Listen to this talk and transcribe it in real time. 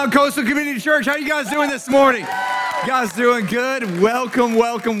Coastal Community Church, how you guys doing this morning? You guys doing good? Welcome.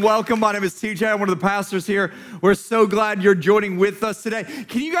 My name is TJ. I'm one of the pastors here. We're so glad you're joining with us today.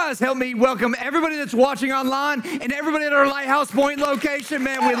 Can you guys help me welcome everybody that's watching online and everybody at our Lighthouse Point location?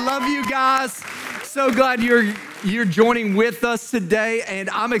 Man, we love you guys. So glad you're joining with us today, and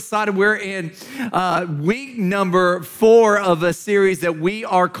I'm excited. We're in week number 4 of a series that we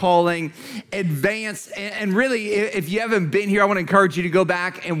are calling Advance. And really, if you haven't been here, I want to encourage you to go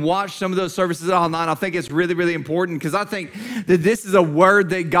back and watch some of those services online. I think it's really, really important because I think that this is a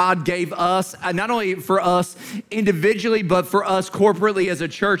word that God gave us, not only for us individually, but for us corporately as a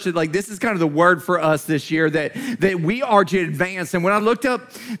church. That like this is kind of the word for us this year that we are to advance. And when I looked up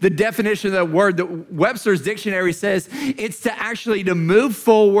the definition of that word, the Webster's Dictionary says it's to actually to move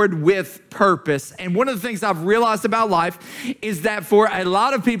forward with purpose. And one of the things I've realized about life is that for a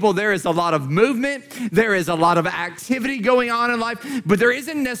lot of people, there is a lot of movement, there is a lot of activity going on in life, but there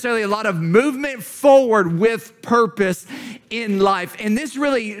isn't necessarily a lot of movement forward with purpose in life. And this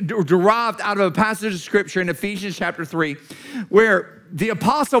really derived out of a passage of scripture in Ephesians chapter 3, where the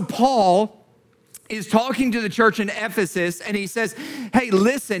Apostle Paul is talking to the church in Ephesus, and he says, hey,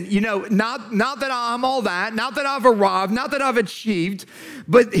 listen, not that I'm all that, not that I've arrived, not that I've achieved,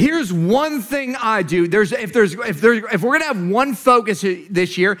 but here's one thing I do. If we're gonna have one focus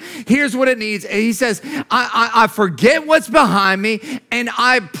this year, here's what it needs. And he says, I forget what's behind me, and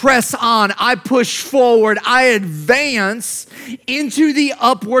I press on, I push forward, I advance into the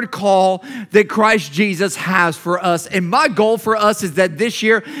upward call that Christ Jesus has for us. And my goal for us is that this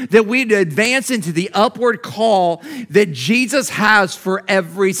year, that we'd advance into the upward call that Jesus has for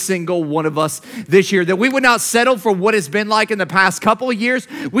every single one of us this year. That we would not settle for what it's been like in the past couple of years.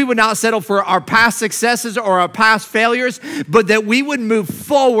 We would not settle for our past successes or our past failures, but that we would move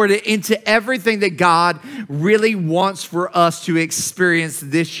forward into everything that God really wants for us to experience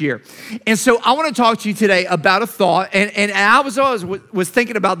this year. And so I want to talk to you today about a thought, and I was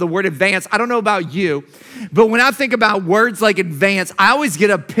thinking about the word advance. I don't know about you, but when I think about words like advance, I always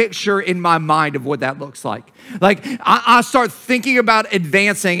get a picture in my mind of what that looks like. Like I start thinking about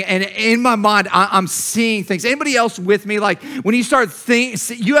advancing, and in my mind, I'm seeing things. Anybody else with me? Like when you start thinking,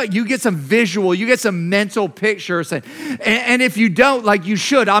 you get some visual, you get some mental pictures, and if you don't, like you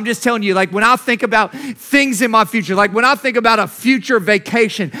should. I'm just telling you, like when I think about things in my future, like when I think about a future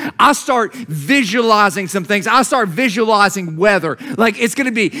vacation, I start visualizing some things. I start visualizing weather. Like it's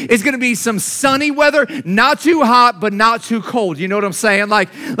gonna be some sunny weather, not too hot, but not too cold. You know what I'm saying? Like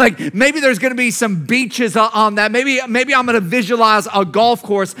maybe there's gonna be some beaches on that. Maybe I'm going to visualize a golf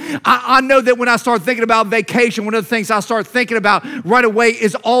course. I know that when I start thinking about vacation, one of the things I start thinking about right away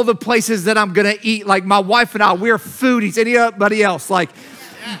is all the places that I'm going to eat. Like my wife and I, we're foodies. Anybody else? Like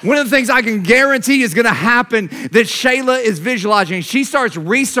one of the things I can guarantee is going to happen that Shayla is visualizing. She starts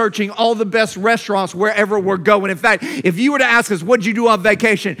researching all the best restaurants wherever we're going. In fact, if you were to ask us, what'd you do on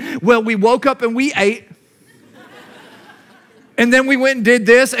vacation? Well, we woke up and we ate. And then we went and did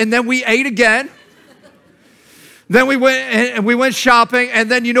this, and then we ate again. Then we went shopping,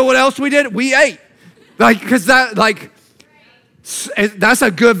 and then you know what else we did? We ate. Because that's a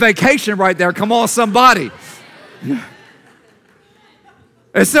good vacation right there. Come on, somebody.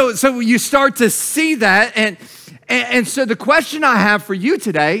 And so you start to see that, and so the question I have for you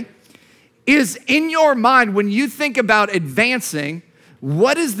today is, in your mind, when you think about advancing,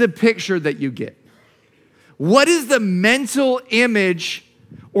 what is the picture that you get? What is the mental image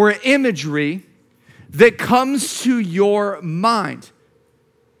or imagery that comes to your mind?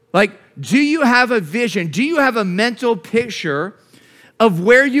 Like, do you have a vision? Do you have a mental picture of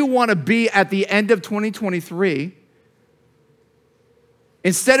where you want to be at the end of 2023?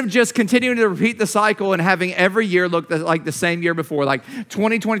 Instead of just continuing to repeat the cycle and having every year look like the same year before. Like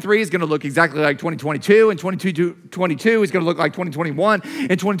 2023 is going to look exactly like 2022, and 2022 is going to look like 2021,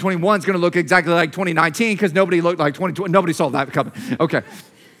 and 2021 is going to look exactly like 2019 because nobody looked like 2020. Nobody saw that coming. Okay.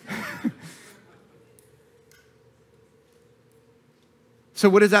 So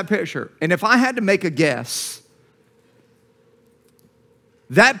what is that picture? And if I had to make a guess,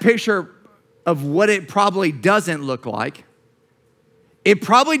 that picture of what it probably doesn't look like, it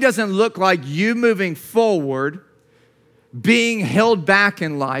probably doesn't look like you moving forward, being held back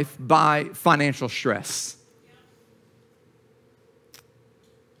in life by financial stress.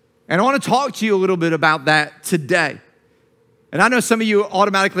 And I want to talk to you a little bit about that today. And I know some of you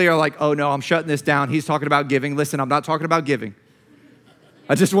automatically are like, oh no, I'm shutting this down. He's talking about giving. Listen, I'm not talking about giving.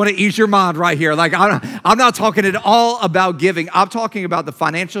 I just want to ease your mind right here. Like I'm not talking at all about giving. I'm talking about the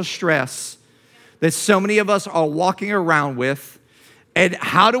financial stress that so many of us are walking around with. And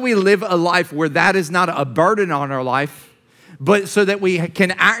how do we live a life where that is not a burden on our life, but so that we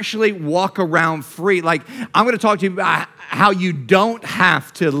can actually walk around free. Like, I'm going to talk to you about how you don't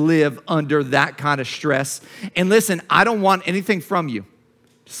have to live under that kind of stress. And listen, I don't want anything from you.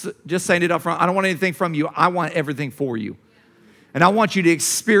 Just saying it up front. I don't want anything from you. I want everything for you. And I want you to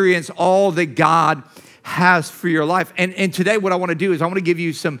experience all that God has for your life. And today what I want to do is I want to give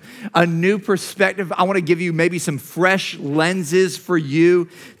you a new perspective. I want to give you maybe some fresh lenses for you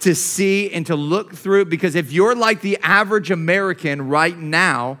to see and to look through. Because if you're like the average American right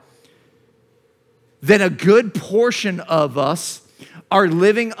now, then a good portion of us are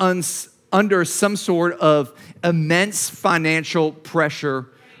living under some sort of immense financial pressure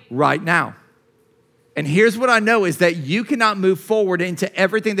right now. And here's what I know is that you cannot move forward into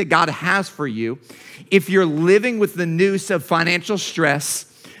everything that God has for you if you're living with the noose of financial stress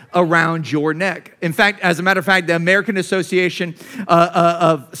around your neck. In fact, as a matter of fact, the American Association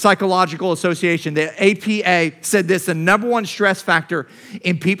of Psychological Association, the APA, said this: the number one stress factor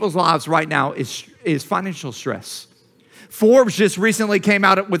in people's lives right now is financial stress. Forbes just recently came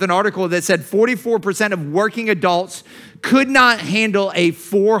out with an article that said 44% of working adults could not handle a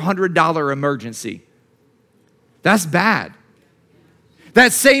 $400 emergency. That's bad.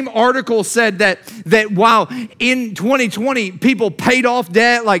 That same article said that while in 2020, people paid off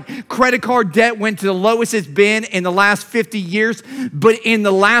debt, like credit card debt went to the lowest it's been in the last 50 years, but in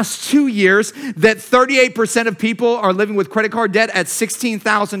the last 2 years, that 38% of people are living with credit card debt at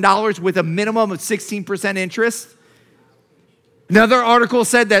 $16,000 with a minimum of 16% interest. Another article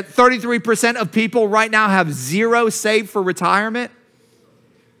said that 33% of people right now have zero saved for retirement.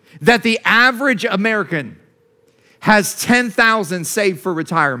 That the average American has $10,000 saved for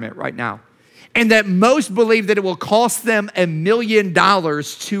retirement right now. And that most believe that it will cost them $1 million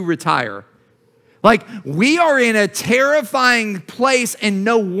to retire. Like, we are in a terrifying place, and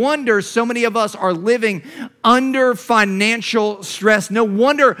no wonder so many of us are living under financial stress. No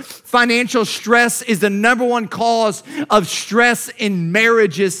wonder financial stress is the number one cause of stress in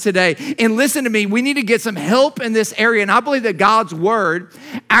marriages today. And listen to me, we need to get some help in this area. And I believe that God's word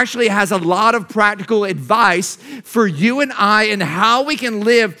actually has a lot of practical advice for you and I and how we can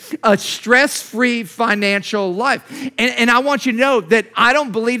live a stress-free financial life. And I want you to know that I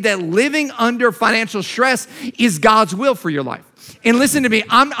don't believe that living under financial stress is God's will for your life. And listen to me,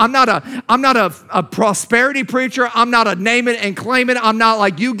 I'm not a prosperity preacher. I'm not a name it and claim it. I'm not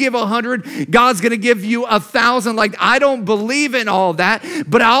like, you give 100, God's gonna give you 1,000. Like, I don't believe in all that,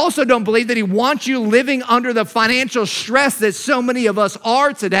 but I also don't believe that he wants you living under the financial stress that so many of us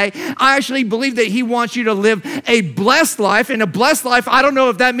are today. I actually believe that he wants you to live a blessed life. And a blessed life, I don't know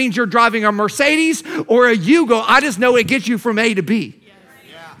if that means you're driving a Mercedes or a Yugo. I just know it gets you from A to B.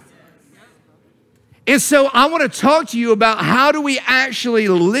 And so I want to talk to you about how do we actually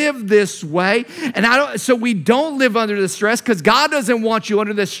live this way, and so we don't live under the stress, because God doesn't want you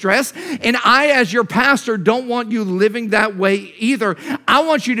under this stress, and I, as your pastor, don't want you living that way either. I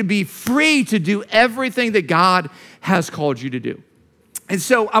want you to be free to do everything that God has called you to do. And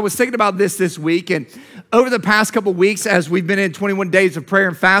so I was thinking about this week, and over the past couple weeks, as we've been in 21 days of prayer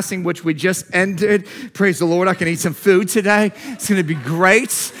and fasting, which we just ended, praise the Lord, I can eat some food today. It's going to be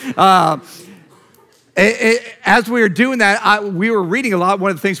great. As we were doing that, we were reading a lot.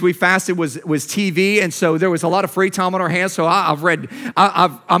 One of the things we fasted was TV, and so there was a lot of free time on our hands. So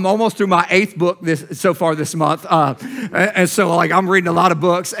I'm almost through my 8th book so far this month, and so like I'm reading a lot of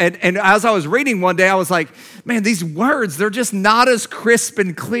books. And as I was reading one day, I was like, man, these words, they're just not as crisp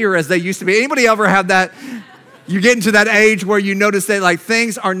and clear as they used to be. Anybody ever have that? You get into that age where you notice that like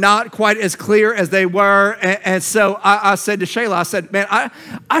things are not quite as clear as they were. And so I said to Shayla, I said, man,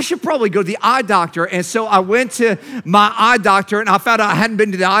 I should probably go to the eye doctor. And so I went to my eye doctor, and I found out I hadn't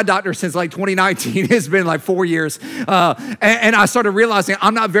been to the eye doctor since like 2019. It's been like 4 years. And I started realizing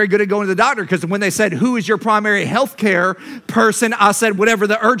I'm not very good at going to the doctor, because when they said, who is your primary health care person? I said, whatever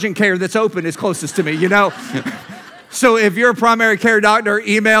the urgent care that's open is closest to me, you know? So if you're a primary care doctor,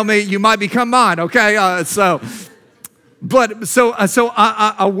 email me. You might become mine, okay? So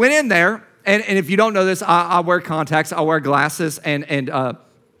I went in there, and if you don't know this, I wear contacts, I wear glasses, and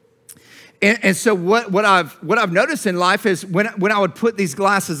so what I've noticed in life is when I would put these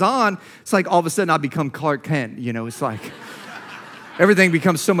glasses on, it's like all of a sudden I become Clark Kent. You know, it's like everything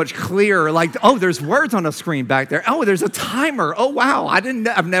becomes so much clearer. Like, oh, there's words on the screen back there. Oh, there's a timer. Oh, wow, I've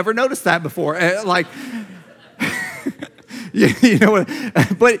never noticed that before. Like. You know what?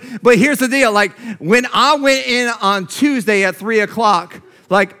 But here's the deal. Like, when I went in on Tuesday at 3:00,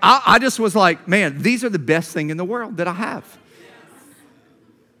 like I just was like, man, these are the best thing in the world that I have.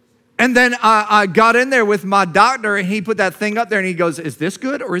 And then I got in there with my doctor, and he put that thing up there, and he goes, is this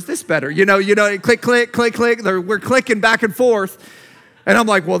good or is this better? You know, click, click, click, click. We're clicking back and forth. And I'm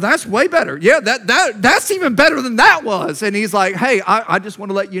like, well, that's way better. Yeah, that's even better than that was. And he's like, hey, I just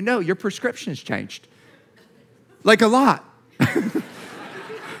want to let you know your prescription's changed. Like a lot.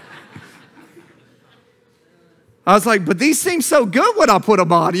 I was like, but these seem so good when I put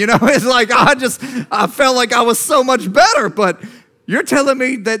them on. You know, it's like I felt like I was so much better, but you're telling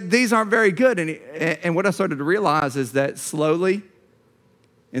me that these aren't very good. And what I started to realize is that slowly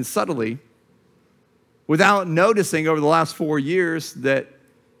and subtly, without noticing over the last 4 years, that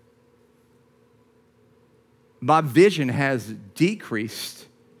my vision has decreased.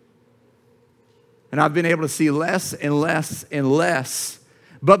 And I've been able to see less and less and less.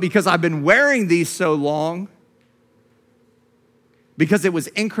 But because I've been wearing these so long, because it was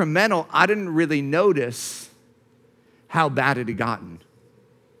incremental, I didn't really notice how bad it had gotten.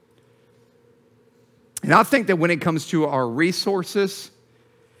 And I think that when it comes to our resources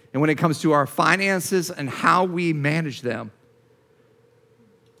and when it comes to our finances and how we manage them,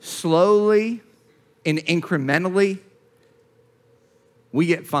 slowly and incrementally, we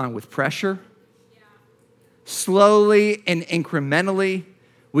get fine with pressure. Slowly and incrementally,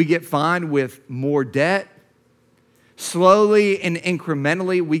 we get fine with more debt. Slowly and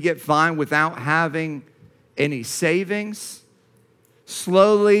incrementally, we get fine without having any savings.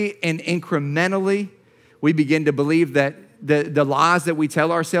 Slowly and incrementally, we begin to believe that the lies that we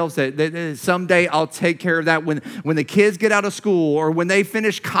tell ourselves that someday I'll take care of that when the kids get out of school or when they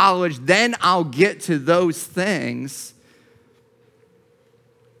finish college, then I'll get to those things.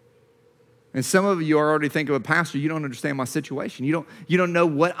 And some of you are already thinking, well, Pastor, you don't understand my situation. You don't know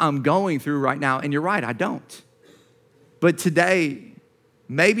what I'm going through right now. And you're right, I don't. But today,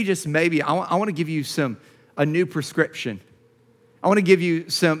 maybe, just maybe, I want to give you a new prescription. I want to give you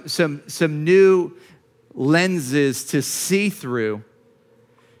some new lenses to see through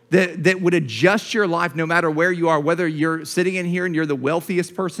that would adjust your life no matter where you are, whether you're sitting in here and you're the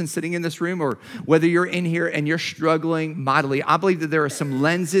wealthiest person sitting in this room, or whether you're in here and you're struggling mightily. I believe that there are some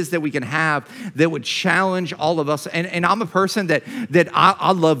lenses that we can have that would challenge all of us. And I'm a person that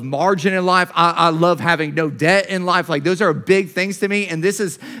I love margin in life. I love having no debt in life. Like, those are big things to me. And this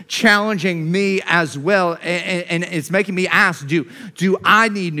is challenging me as well. And it's making me ask, do I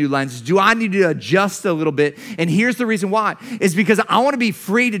need new lenses? Do I need to adjust a little bit? And here's the reason why. Is because I want to be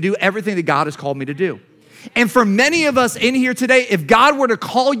free to do everything that God has called me to do. And for many of us in here today, if God were to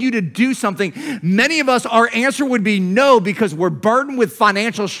call you to do something, many of us, our answer would be no, because we're burdened with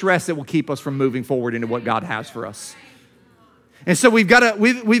financial stress that will keep us from moving forward into what God has for us. And so we've got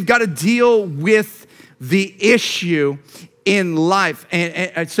to deal with the issue in life.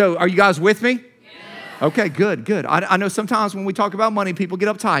 And so are you guys with me? Okay, good. I know sometimes when we talk about money, people get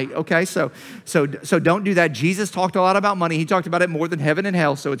uptight. Okay, so don't do that. Jesus talked a lot about money. He talked about it more than heaven and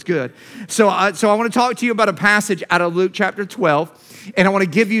hell, so it's good. So I want to talk to you about a passage out of Luke chapter 12, and I want to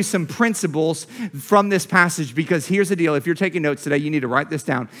give you some principles from this passage, because here's the deal. If you're taking notes today, you need to write this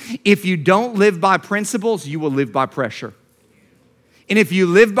down. If you don't live by principles, you will live by pressure. And if you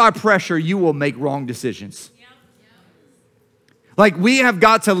live by pressure, you will make wrong decisions. Like, we have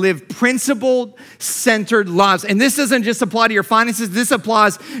got to live principle-centered lives. And this doesn't just apply to your finances. This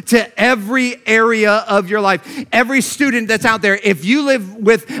applies to every area of your life. Every student that's out there, if you live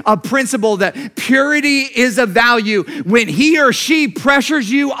with a principle that purity is a value, when he or she pressures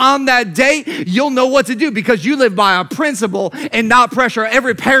you on that date, you'll know what to do, because you live by a principle and not pressure.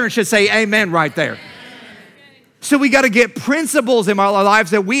 Every parent should say amen right there. So we got to get principles in our lives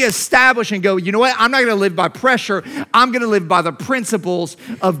that we establish and go, you know what? I'm not going to live by pressure. I'm going to live by the principles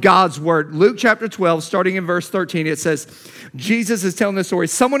of God's word. Luke chapter 12, starting in verse 13, it says, Jesus is telling this story.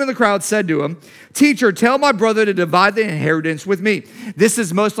 Someone in the crowd said to him, "Teacher, tell my brother to divide the inheritance with me." This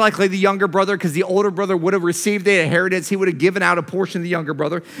is most likely the younger brother, because the older brother would have received the inheritance. He would have given out a portion to the younger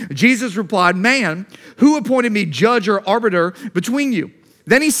brother. Jesus replied, "Man, who appointed me judge or arbiter between you?"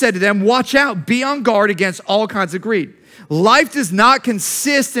 Then he said to them, "Watch out, be on guard against all kinds of greed. Life does not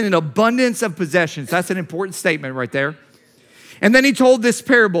consist in an abundance of possessions." That's an important statement right there. And then he told this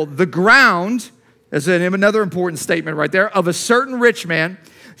parable. The ground, that's another important statement right there, of a certain rich man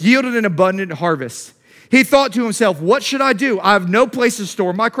yielded an abundant harvest. He thought to himself, "What should I do? I have no place to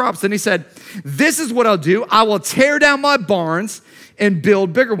store my crops." Then he said, "This is what I'll do. I will tear down my barns and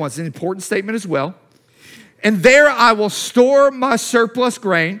build bigger ones." An important statement as well. And there I will store my surplus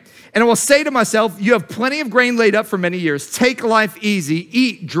grain, and I will say to myself, you have plenty of grain laid up for many years. Take life easy,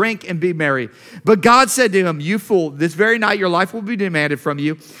 eat, drink, and be merry. But God said to him, you fool, this very night your life will be demanded from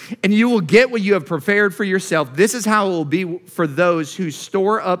you, and you will get what you have prepared for yourself. This is how it will be for those who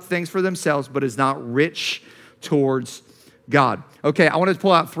store up things for themselves, but is not rich towards God. Okay, I want to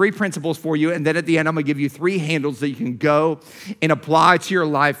pull out 3 principles for you, and then at the end, I'm going to give you 3 handles that you can go and apply to your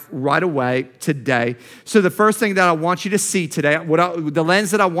life right away today. So the first thing that I want you to see today, the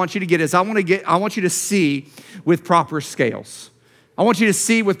lens that I want you to get is I want you to see with proper scales. I want you to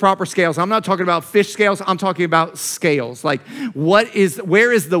see with proper scales. I'm not talking about fish scales. I'm talking about scales. Like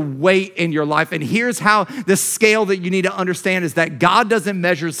where is the weight in your life? And here's how the scale that you need to understand is that God doesn't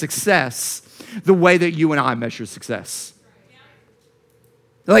measure success the way that you and I measure success.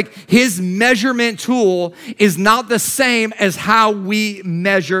 Like his measurement tool is not the same as how we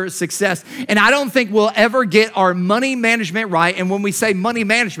measure success. And I don't think we'll ever get our money management right. And when we say money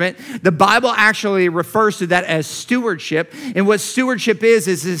management, the Bible actually refers to that as stewardship. And what stewardship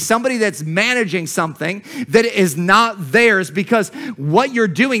is somebody that's managing something that is not theirs, because what you're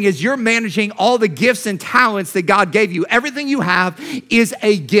doing is you're managing all the gifts and talents that God gave you. Everything you have is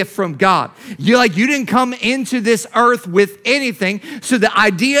a gift from God. You didn't come into this earth with anything. So the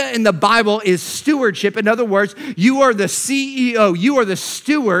idea in the Bible is stewardship. In other words, you are the CEO, you are the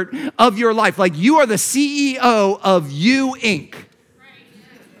steward of your life. Like you are the CEO of You Inc.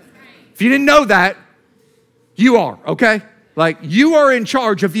 If you didn't know that, you are, okay? Like you are in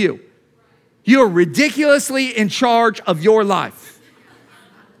charge of you. You are ridiculously in charge of your life.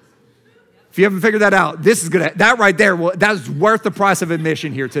 If you haven't figured that out, that right there, that's worth the price of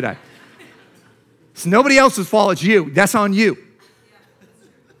admission here today. It's nobody else's fault, it's you. That's on you.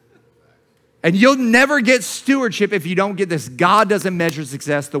 And you'll never get stewardship if you don't get this. God doesn't measure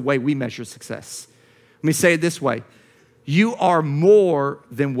success the way we measure success. Let me say it this way. You are more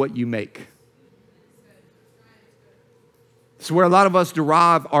than what you make. It's where a lot of us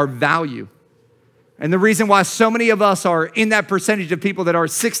derive our value. And the reason why so many of us are in that percentage of people that are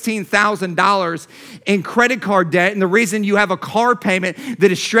 $16,000 in credit card debt, and the reason you have a car payment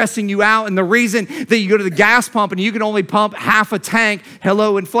that is stressing you out, and the reason that you go to the gas pump and you can only pump half a tank,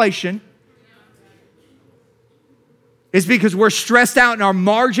 hello inflation, is because we're stressed out and our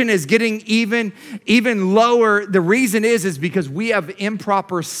margin is getting even lower. The reason is because we have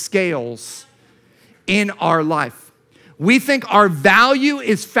improper scales in our life. We think our value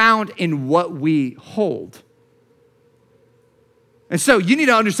is found in what we hold. And so you need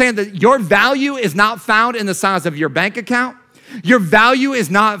to understand that your value is not found in the size of your bank account. Your value is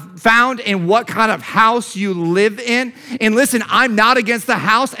not found in what kind of house you live in. And listen, I'm not against the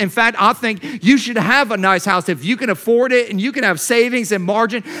house. In fact, I think you should have a nice house. If you can afford it and you can have savings and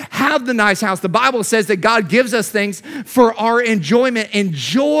margin, have the nice house. The Bible says that God gives us things for our enjoyment.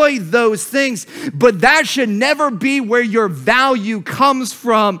 Enjoy those things. But that should never be where your value comes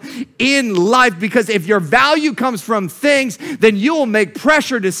from in life. Because if your value comes from things, then you'll make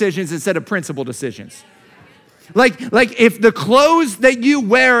pressure decisions instead of principle decisions. Like if the clothes that you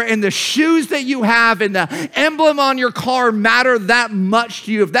wear and the shoes that you have and the emblem on your car matter that much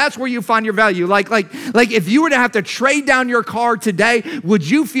to you, if that's where you find your value, like if you were to have to trade down your car today, would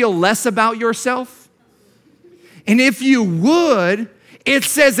you feel less about yourself? And if you would, it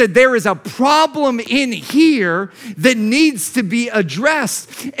says that there is a problem in here that needs to be addressed.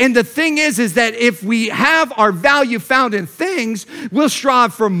 And the thing is that if we have our value found in things, we'll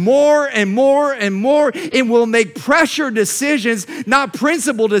strive for more and more and more, and we'll make pressure decisions, not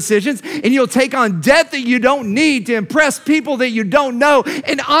principle decisions, and you'll take on debt that you don't need to impress people that you don't know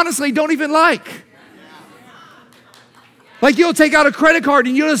and honestly don't even like. Like you'll take out a credit card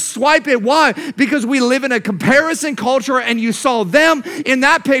and you'll just swipe it. Why? Because we live in a comparison culture and you saw them in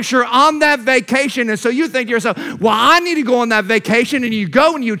that picture on that vacation. And so you think to yourself, well, I need to go on that vacation, and you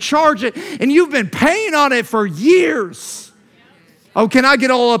go and you charge it and you've been paying on it for years. Oh, can I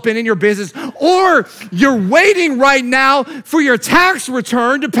get all up in your business? Or you're waiting right now for your tax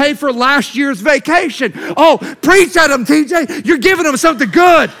return to pay for last year's vacation. Oh, preach at them, TJ. You're giving them something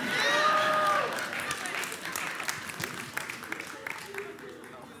good.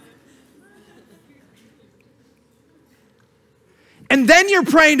 And then you're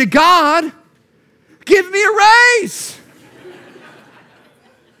praying to God, give me a raise.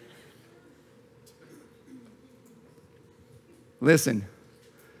 Listen,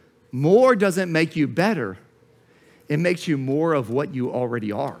 more doesn't make you better. It makes you more of what you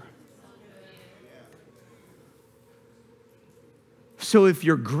already are. So if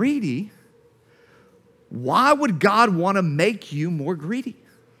you're greedy, why would God want to make you more greedy?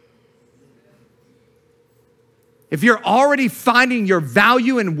 If you're already finding your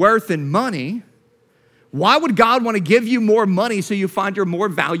value and worth in money, why would God want to give you more money so you find your more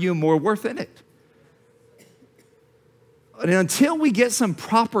value and more worth in it? And until we get some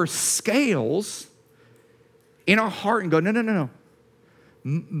proper scales in our heart and go, no.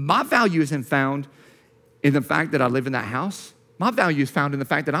 My value isn't found in the fact that I live in that house. My value is found in the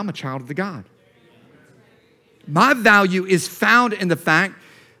fact that I'm a child of the God. My value is found in the fact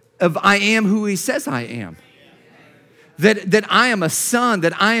of I am who he says I am. That I am a son,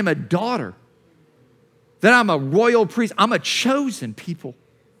 that I am a daughter, that I'm a royal priest, I'm a chosen people.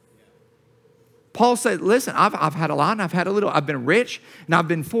 Paul said, listen, I've had a lot and I've had a little. I've been rich and I've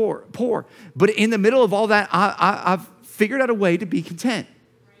been poor. But in the middle of all that, I've figured out a way to be content.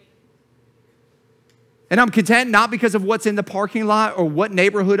 And I'm content not because of what's in the parking lot or what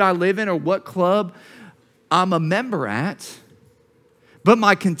neighborhood I live in or what club I'm a member at. But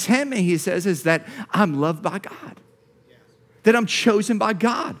my contentment, he says, is that I'm loved by God. That I'm chosen by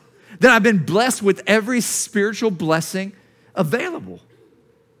God. That I've been blessed with every spiritual blessing available.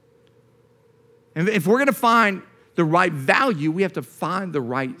 And if we're going to find the right value, we have to find the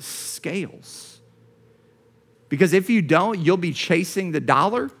right scales. Because if you don't, you'll be chasing the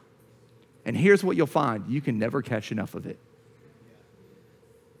dollar, and here's what you'll find. You can never catch enough of it.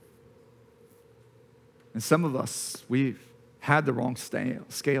 And some of us, we've had the wrong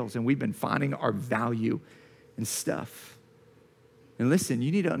scales, and we've been finding our value in stuff. And listen,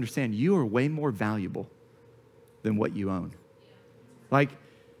 you need to understand you are way more valuable than what you own. Like,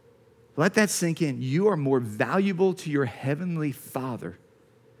 let that sink in. You are more valuable to your heavenly Father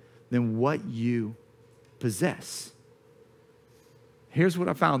than what you possess. Here's what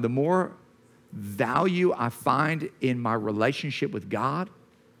I found. The more value I find in my relationship with God,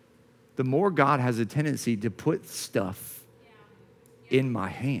 the more God has a tendency to put stuff in my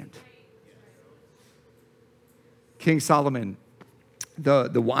hand. King Solomon, the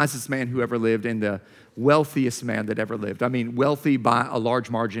wisest man who ever lived and the wealthiest man that ever lived. I mean, wealthy by a large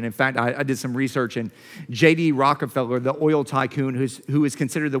margin. In fact, I did some research, and J.D. Rockefeller, the oil tycoon who is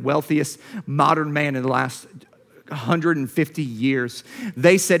considered the wealthiest modern man in the last 150 years,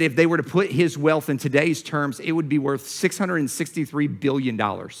 they said if they were to put his wealth in today's terms, it would be worth $663 billion.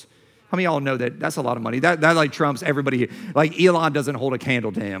 How many of y'all know that? That's a lot of money. That like trumps everybody here. Like Elon doesn't hold a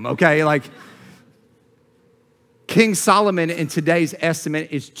candle to him, okay? Like King Solomon in today's estimate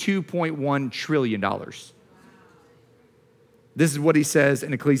is $2.1 trillion. This is what he says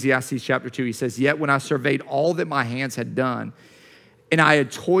in Ecclesiastes chapter 2. He says, yet when I surveyed all that my hands had done, and I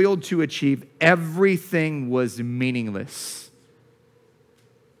had toiled to achieve, everything was meaningless.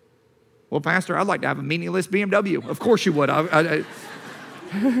 Well, Pastor, I'd like to have a meaningless BMW. Of course you would.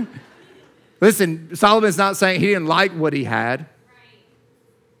 Listen, Solomon's not saying he didn't like what he had.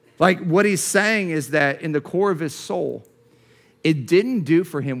 Like what he's saying is that in the core of his soul, it didn't do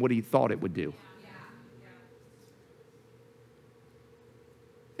for him what he thought it would do.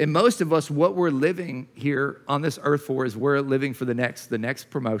 And most of us, what we're living here on this earth for is we're living for the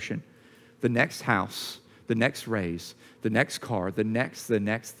next promotion, the next house, the next raise, the next car, the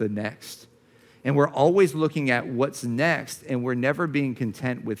next. And we're always looking at what's next, and we're never being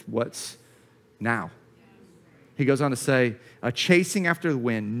content with what's now. He goes on to say, chasing after the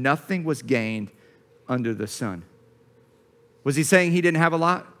wind, nothing was gained under the sun. Was he saying he didn't have a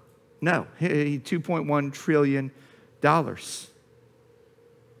lot? No, he $2.1 trillion.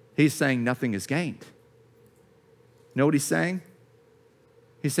 He's saying nothing is gained. You know what he's saying?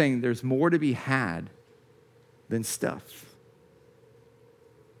 He's saying there's more to be had than stuff.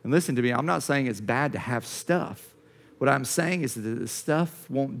 And listen to me, I'm not saying it's bad to have stuff. What I'm saying is that the stuff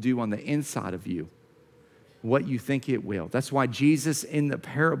won't do on the inside of you what you think it will. That's why Jesus in the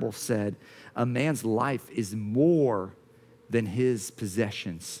parable said, a man's life is more than his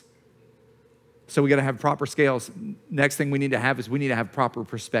possessions. So we got to have proper scales. Next thing we need to have is we need to have proper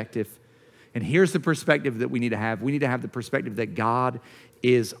perspective. And here's the perspective that we need to have. We need to have the perspective that God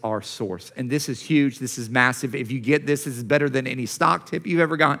is our source. And this is huge. This is massive. If you get this, this is better than any stock tip you've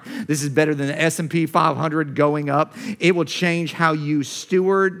ever gotten. This is better than the S&P 500 going up. It will change how you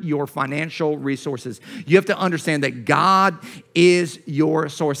steward your financial resources. You have to understand that God is your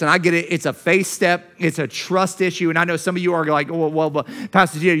source. And I get it. It's a faith step. It's a trust issue. And I know some of you are like, oh, well, but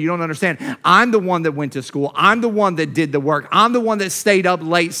Pastor Gio, you don't understand. I'm the one that went to school. I'm the one that did the work. I'm the one that stayed up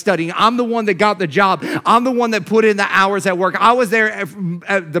late studying. I'm the one that got the job. I'm the one that put in the hours at work. I was there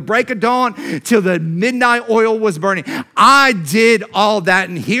at the break of dawn till the midnight oil was burning. I did all that.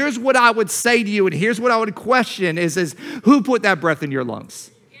 And here's what I would say to you, and here's what I would question is who put that breath in your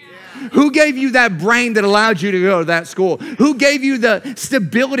lungs? Who gave you that brain that allowed you to go to that school? Who gave you the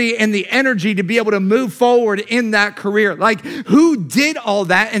stability and the energy to be able to move forward in that career? Like, who did all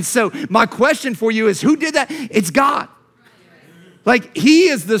that? And so my question for you is, who did that? It's God. Like, he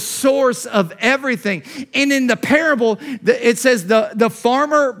is the source of everything. And in the parable, it says the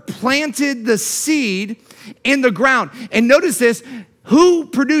farmer planted the seed in the ground. And notice this, who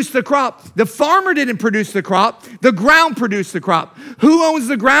produced the crop? The farmer didn't produce the crop. The ground produced the crop. Who owns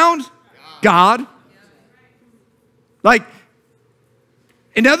the ground? God. Like,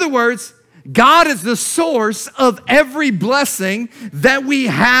 in other words, God is the source of every blessing that we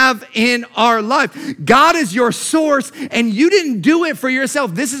have in our life. God is your source, and you didn't do it for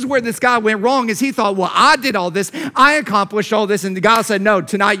yourself. This is where this guy went wrong, is he thought, well, I did all this, I accomplished all this, and God said, no,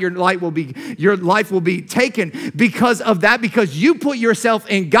 tonight your life will be taken because of that, because you put yourself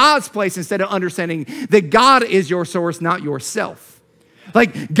in God's place instead of understanding that God is your source, not yourself.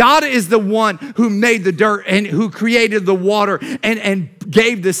 Like, God is the one who made the dirt and who created the water and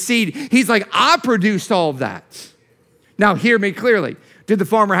gave the seed. He's like, I produced all of that. Now, hear me clearly. Did the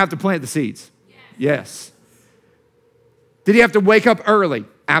farmer have to plant the seeds? Yes. Did he have to wake up early?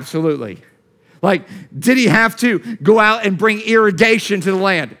 Absolutely. Like, did he have to go out and bring irrigation to the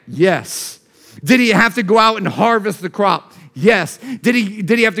land? Yes. Did he have to go out and harvest the crop? Yes. Did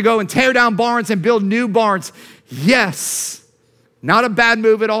he have to go and tear down barns and build new barns? Yes. Not a bad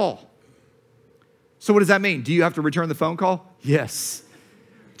move at all. So what does that mean? Do you have to return the phone call? Yes.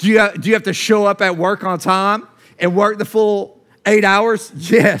 Do you have to show up at work on time and work the full 8 hours?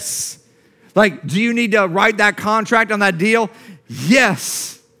 Yes. Like, do you need to write that contract on that deal?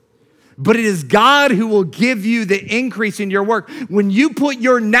 Yes. But it is God who will give you the increase in your work. When you put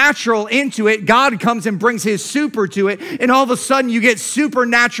your natural into it, God comes and brings his super to it, and all of a sudden you get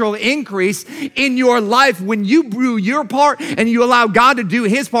supernatural increase in your life when you do your part and you allow God to do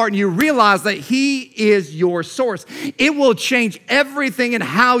his part and you realize that he is your source. It will change everything in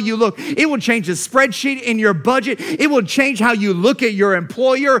how you look. It will change the spreadsheet in your budget. It will change how you look at your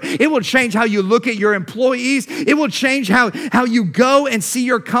employer. It will change how you look at your employees. It will change how you go and see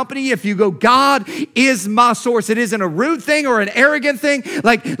your company. If you go, God is my source. It isn't a rude thing or an arrogant thing.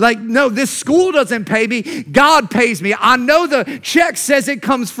 Like, no, this school doesn't pay me. God pays me. I know the check says it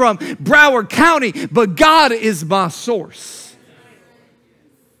comes from Broward County, but God is my source.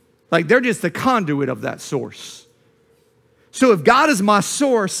 Like, they're just the conduit of that source. So if God is my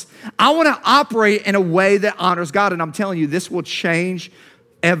source, I want to operate in a way that honors God. And I'm telling you, this will change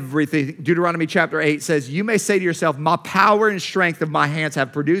everything. Deuteronomy chapter 8 says, you may say to yourself, my power and strength of my hands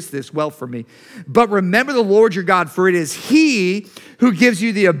have produced this wealth for me. But remember the Lord your God, for it is he who gives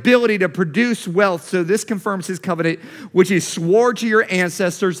you the ability to produce wealth. So this confirms his covenant, which he swore to your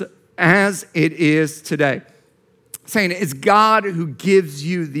ancestors as it is today. Saying it's God who gives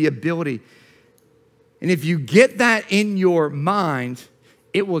you the ability. And if you get that in your mind,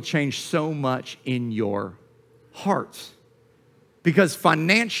 it will change so much in your heart. Because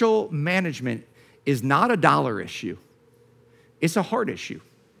financial management is not a dollar issue. It's a heart issue.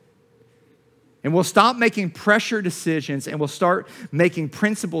 And we'll stop making pressure decisions and we'll start making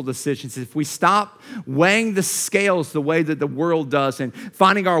principle decisions if we stop weighing the scales the way that the world does and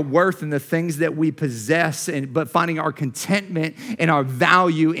finding our worth in the things that we possess, but finding our contentment and our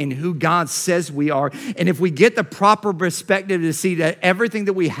value in who God says we are. And if we get the proper perspective to see that everything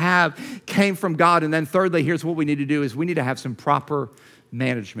that we have came from God. And then thirdly, here's what we need to do is we need to have some proper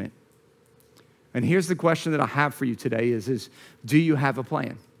management. And here's the question that I have for you today is do you have a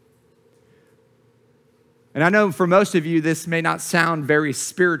plan? And I know for most of you, this may not sound very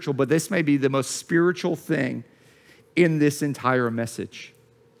spiritual, but this may be the most spiritual thing in this entire message.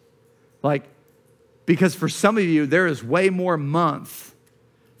 Like, because for some of you, there is way more month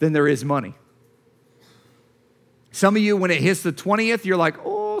than there is money. Some of you, when it hits the 20th, you're like,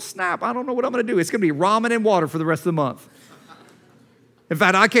 oh, snap, I don't know what I'm going to do. It's going to be ramen and water for the rest of the month. In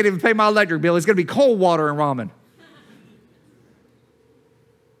fact, I can't even pay my electric bill. It's going to be cold water and ramen.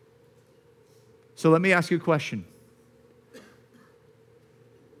 So let me ask you a question.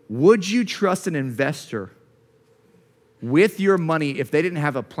 Would you trust an investor with your money if they didn't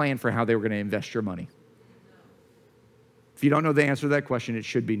have a plan for how they were going to invest your money? If you don't know the answer to that question, it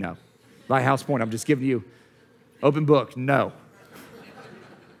should be no. Lighthouse Point, I'm just giving you open book, no.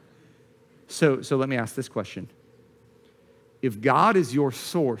 So let me ask this question. If God is your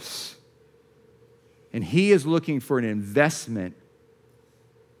source and he is looking for an investment,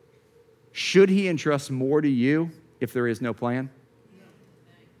 should he entrust more to you if there is no plan?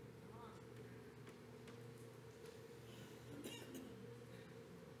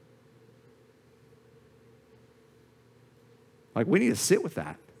 Like, we need to sit with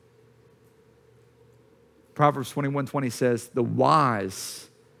that. Proverbs 21:20 says, the wise,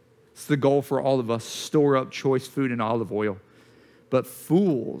 it's the goal for all of us, store up choice food and olive oil, but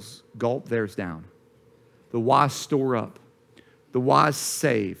fools gulp theirs down. The wise store up. The wise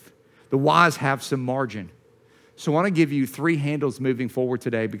save. The wise have some margin. So I want to give you 3 handles moving forward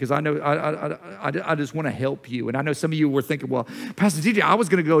today because I know I just want to help you. And I know some of you were thinking, well, Pastor TJ, I was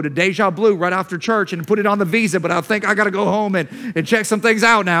going to go to Deja Blue right after church and put it on the visa, but I think I got to go home and check some things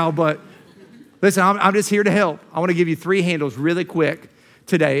out now. But listen, I'm just here to help. I want to give you 3 handles really quick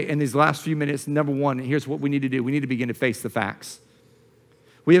today in these last few minutes. Number 1, here's what we need to do. We need to begin to face the facts.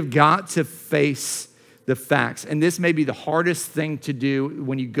 We have got to face the facts. And this may be the hardest thing to do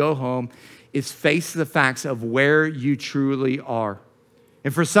when you go home is face the facts of where you truly are.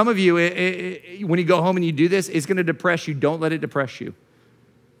 And for some of you, when you go home and you do this, it's going to depress you. Don't let it depress you.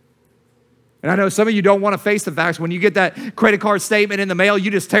 And I know some of you don't want to face the facts. When you get that credit card statement in the mail, you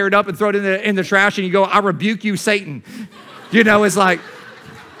just tear it up and throw it in the trash and you go, I rebuke you, Satan. You know, it's like,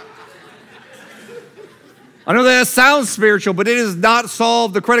 I know that sounds spiritual, but it does not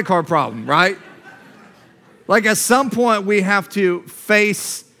solve the credit card problem, right? Like at some point, we have to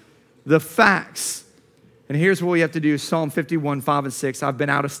face the facts. And here's what we have to do. Psalm 51:5-6. I've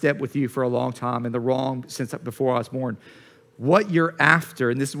been out of step with you for a long time and the wrong since before I was born. What you're after,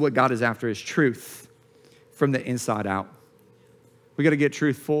 and this is what God is after, is truth from the inside out. We got to get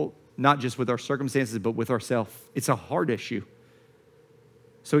truthful, not just with our circumstances, but with ourselves. It's a hard issue.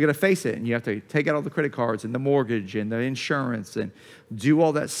 So we got to face it, and you have to take out all the credit cards and the mortgage and the insurance and do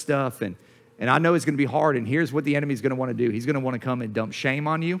all that stuff. And I know it's going to be hard, and here's what the enemy's going to want to do. He's going to want to come and dump shame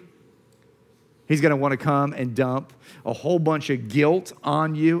on you. He's going to want to come and dump a whole bunch of guilt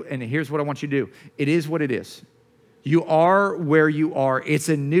on you. And here's what I want you to do. It is what it is. You are where you are. It's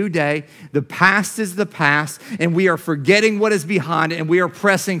a new day. The past is the past, and we are forgetting what is behind it, and we are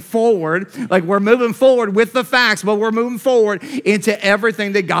pressing forward. Like we're moving forward with the facts, but we're moving forward into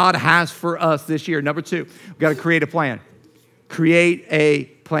everything that God has for us this year. Number 2, we've got to create a plan. Create a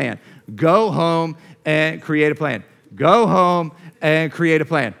plan. Go home and create a plan. Go home and create a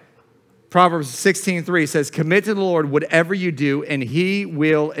plan. Proverbs 16:3 says, commit to the Lord whatever you do, and he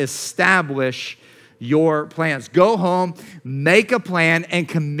will establish your plans. Go home, make a plan, and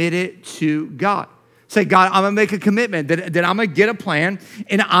commit it to God. Say, God, I'm gonna make a commitment that I'm gonna get a plan,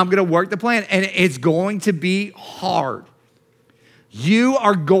 and I'm gonna work the plan, and it's going to be hard. You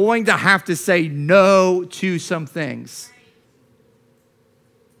are going to have to say no to some things.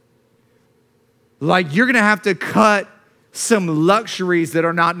 Like you're gonna have to cut some luxuries that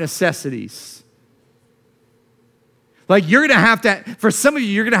are not necessities. Like you're gonna have to, for some of you,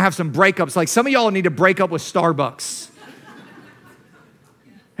 you're gonna have some breakups. Like some of y'all need to break up with Starbucks.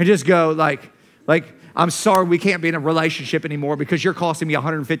 And just go like, I'm sorry, we can't be in a relationship anymore because you're costing me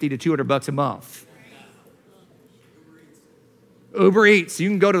 $150 to $200 a month. Uber Eats, you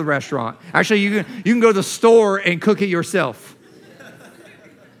can go to the restaurant. Actually, you can go to the store and cook it yourself.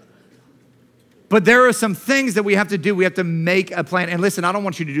 But there are some things that we have to do. We have to make a plan. And listen, I don't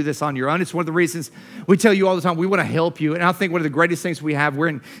want you to do this on your own. It's one of the reasons we tell you all the time, we want to help you. And I think one of the greatest things we have, we're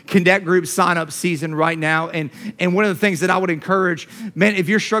in Connect Group sign-up season right now. And one of the things that I would encourage, man, if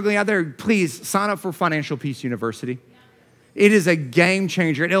you're struggling out there, please sign up for Financial Peace University. It is a game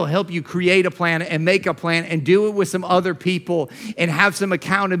changer, and it'll help you create a plan and make a plan and do it with some other people and have some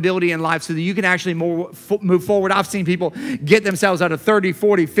accountability in life so that you can actually move forward. I've seen people get themselves out of $30,000,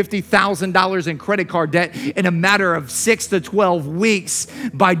 $40,000, $50,000 in credit card debt in a matter of 6 to 12 weeks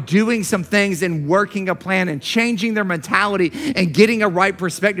by doing some things and working a plan and changing their mentality and getting a right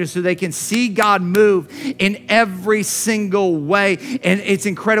perspective so they can see God move in every single way. And it's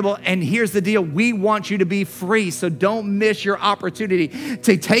incredible. And here's the deal. We want you to be free, so don't miss your opportunity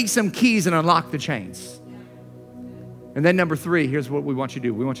to take some keys and unlock the chains. And then number 3, here's what we want you to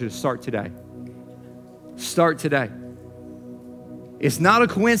do. We want you to start today. Start today. It's not a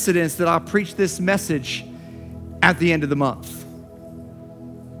coincidence that I preach this message at the end of the month.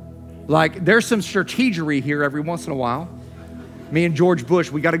 Like there's some strategery here every once in a while. Me and George Bush,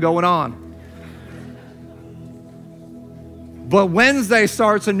 we got it going on. But Wednesday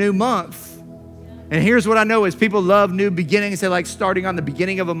starts a new month. And here's what I know is people love new beginnings. They like starting on the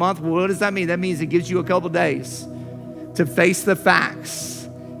beginning of a month. Well, what does that mean? That means it gives you a couple days to face the facts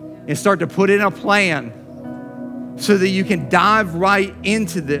and start to put in a plan so that you can dive right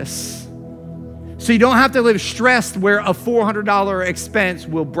into this. So you don't have to live stressed where a $400 expense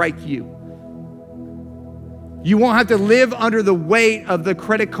will break you. You won't have to live under the weight of the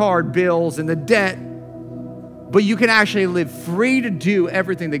credit card bills and the debt, but you can actually live free to do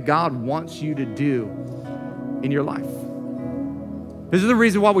everything that God wants you to do in your life. This is the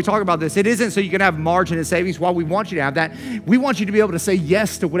reason why we talk about this. It isn't so you can have margin and savings. While we want you to have that, we want you to be able to say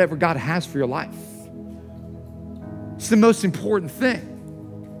yes to whatever God has for your life. It's the most important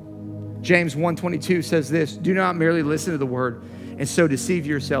thing. James 1:22 says this, do not merely listen to the word and so deceive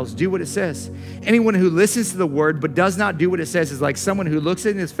yourselves. Do what it says. Anyone who listens to the word but does not do what it says is like someone who looks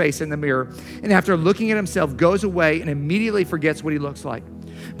in his face in the mirror and after looking at himself goes away and immediately forgets what he looks like.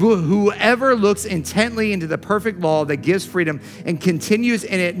 Whoever looks intently into the perfect law that gives freedom and continues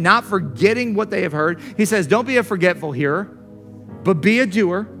in it, not forgetting what they have heard. He says, don't be a forgetful hearer, but be a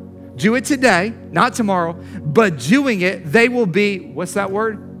doer. Do it today, not tomorrow, but doing it, they will be, what's that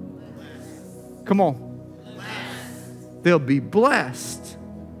word? Blessed. Come on. Blessed. They'll be blessed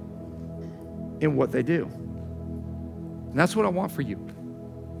in what they do. And that's what I want for you.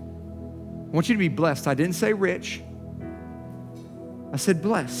 I want you to be blessed. I didn't say rich. I said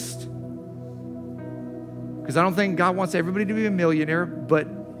blessed. Because I don't think God wants everybody to be a millionaire, but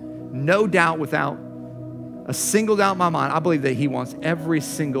no doubt, without a single doubt in my mind, I believe that he wants every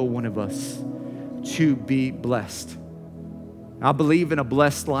single one of us to be blessed. I believe in a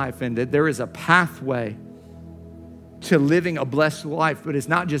blessed life and that there is a pathway to living a blessed life, but it's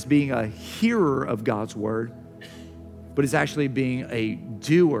not just being a hearer of God's word, but it's actually being a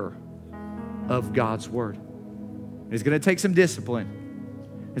doer of God's word. It's going to take some discipline.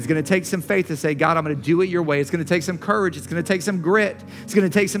 It's going to take some faith to say, God, I'm going to do it your way. It's going to take some courage. It's going to take some grit. It's going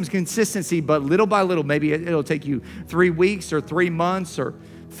to take some consistency, but little by little, maybe it'll take you 3 weeks or 3 months or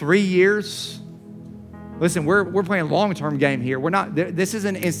 3 years. Listen, we're playing a long-term game here. This is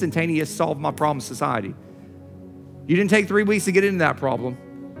an instantaneous solve my problem society. You didn't take 3 weeks to get into that problem.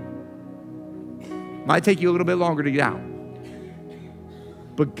 Might take you a little bit longer to get out.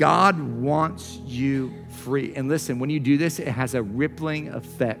 But God wants you free. And listen, when you do this, it has a rippling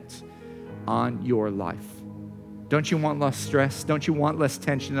effect on your life. Don't you want less stress? Don't you want less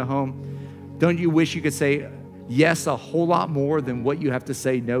tension at home? Don't you wish you could say yes a whole lot more than what you have to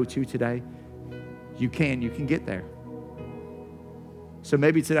say no to today? You can get there. So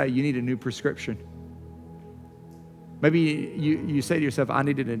maybe today you need a new prescription. Maybe you say to yourself, I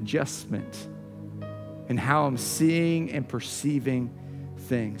need an adjustment in how I'm seeing and perceiving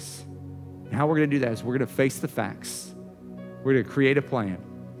things. And how we're going to do that is we're going to face the facts. We're going to create a plan.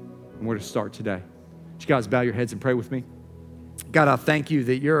 And we're going to start today. Would you guys bow your heads and pray with me? God, I thank you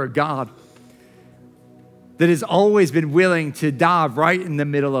that you're a God that has always been willing to dive right in the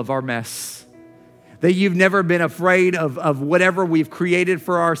middle of our mess. That you've never been afraid of whatever we've created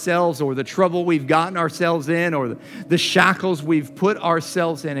for ourselves or the trouble we've gotten ourselves in or the shackles we've put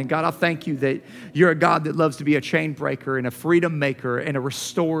ourselves in. And God, I thank you that you're a God that loves to be a chain breaker and a freedom maker and a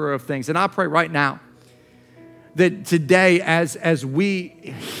restorer of things. And I pray right now that today as we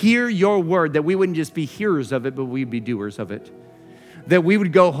hear your word, that we wouldn't just be hearers of it, but we'd be doers of it. That we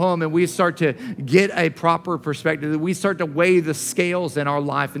would go home and we start to get a proper perspective, that we start to weigh the scales in our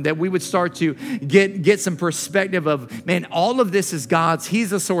life, and that we would start to get some perspective of, man, all of this is God's. He's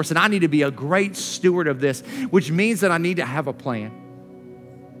the source, and I need to be a great steward of this, which means that I need to have a plan.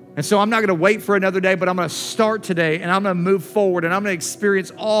 And so I'm not going to wait for another day, but I'm going to start today, and I'm going to move forward, and I'm going to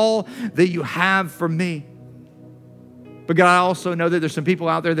experience all that you have for me. But God, I also know that there's some people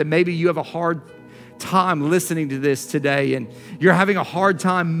out there that maybe you have a hard time listening to this today and you're having a hard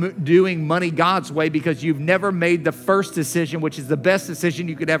time doing money God's way because you've never made the first decision, which is the best decision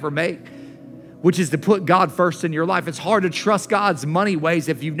you could ever make, which is to put God first in your life. It's hard to trust God's money ways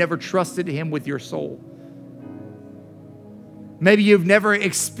if you've never trusted him with your soul. Maybe you've never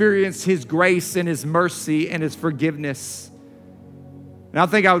experienced his grace and his mercy and his forgiveness. And I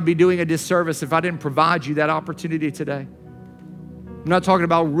think I would be doing a disservice if I didn't provide you that opportunity today. I'm not talking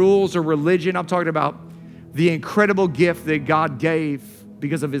about rules or religion. I'm talking about the incredible gift that God gave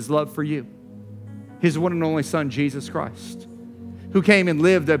because of his love for you. His one and only son, Jesus Christ, who came and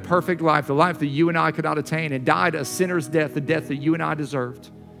lived a perfect life, the life that you and I could not attain, and died a sinner's death, the death that you and I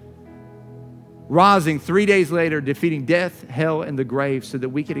deserved. Rising 3 days later, defeating death, hell, and the grave so that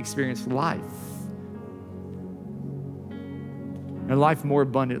we could experience life. And life more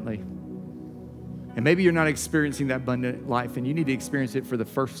abundantly. And maybe you're not experiencing that abundant life and you need to experience it for the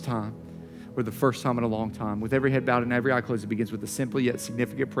first time or the first time in a long time. With every head bowed and every eye closed, it begins with a simple yet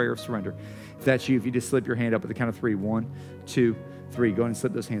significant prayer of surrender. If that's you, if you just slip your hand up at the count of 3. 1, 2, 3. Go ahead and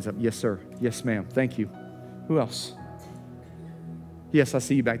slip those hands up. Yes, sir. Yes, ma'am. Thank you. Who else? Yes, I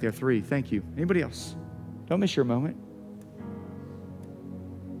see you back there. 3. Thank you. Anybody else? Don't miss your moment.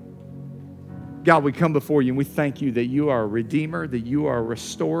 God, we come before you and we thank you that you are a redeemer, that you are a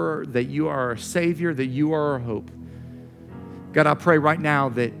restorer, that you are a savior, that you are our hope. God, I pray right now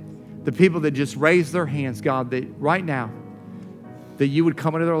that the people that just raise their hands, God, that right now, that you would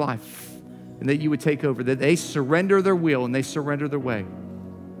come into their life and that you would take over, that they surrender their will and they surrender their way.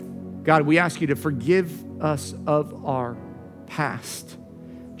 God, we ask you to forgive us of our past,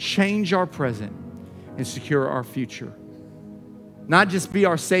 change our present, and secure our future. Not just be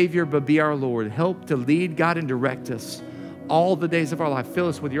our Savior, but be our Lord. Help to lead, God, and direct us all the days of our life. Fill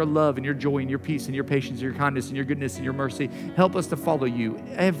us with your love and your joy and your peace and your patience and your kindness and your goodness and your mercy. Help us to follow you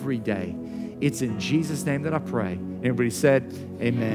every day. It's in Jesus' name that I pray. Everybody said, amen.